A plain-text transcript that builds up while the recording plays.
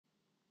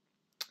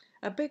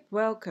A big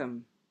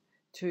welcome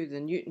to the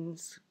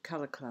Newton's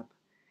Colour Club.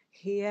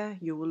 Here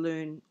you will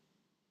learn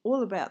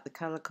all about the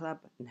Colour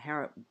Club and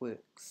how it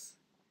works.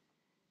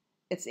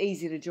 It's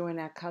easy to join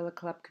our Colour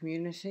Club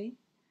community.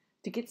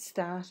 To get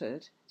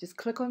started, just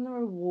click on the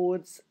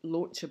Rewards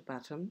Launcher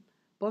button,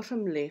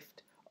 bottom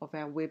left of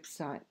our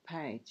website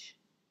page.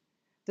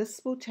 This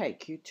will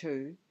take you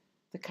to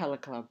the Colour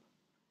Club.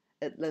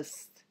 It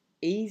lists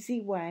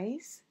easy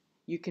ways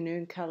you can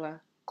earn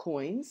colour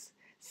coins,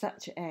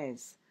 such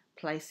as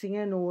placing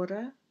an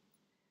order,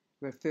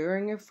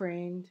 referring a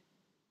friend,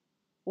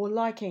 or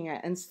liking our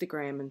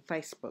Instagram and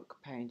Facebook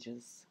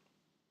pages.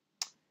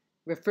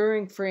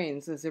 Referring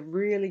friends is a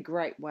really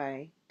great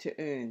way to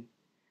earn.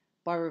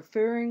 By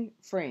referring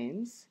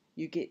friends,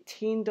 you get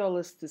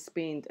 $10 to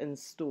spend in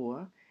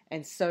store,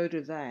 and so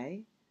do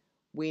they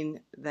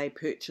when they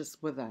purchase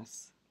with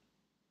us.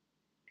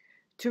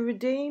 To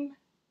redeem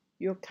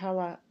your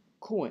colour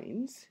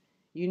coins,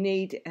 you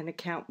need an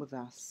account with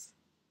us.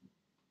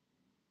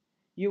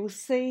 You will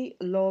see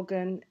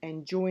login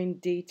and join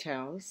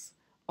details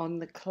on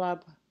the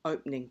club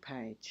opening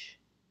page.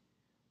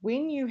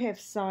 When you have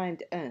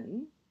signed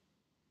in,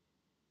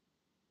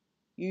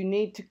 you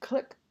need to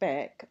click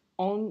back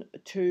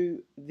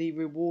onto the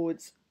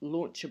Rewards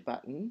Launcher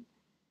button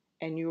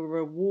and your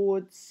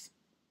rewards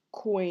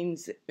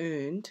coins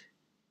earned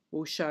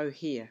will show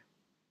here.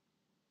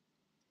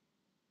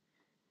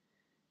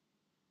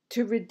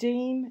 To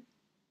redeem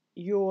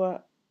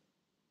your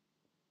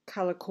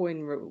colour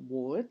coin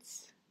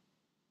rewards,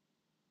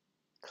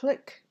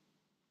 click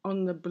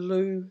on the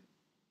blue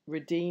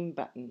redeem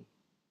button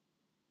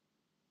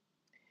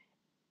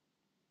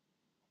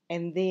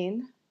and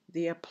then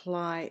the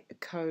apply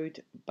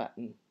code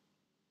button.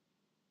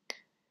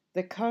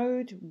 The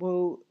code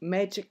will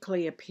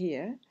magically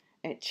appear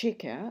at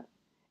checkout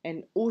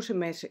and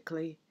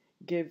automatically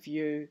give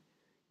you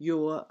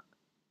your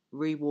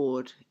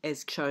reward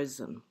as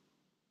chosen.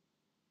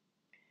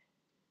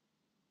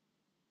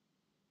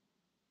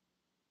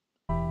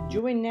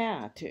 Join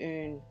now to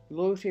earn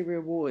loyalty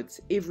rewards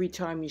every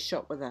time you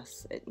shop with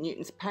us at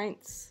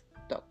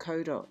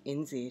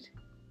newtonspaints.co.nz.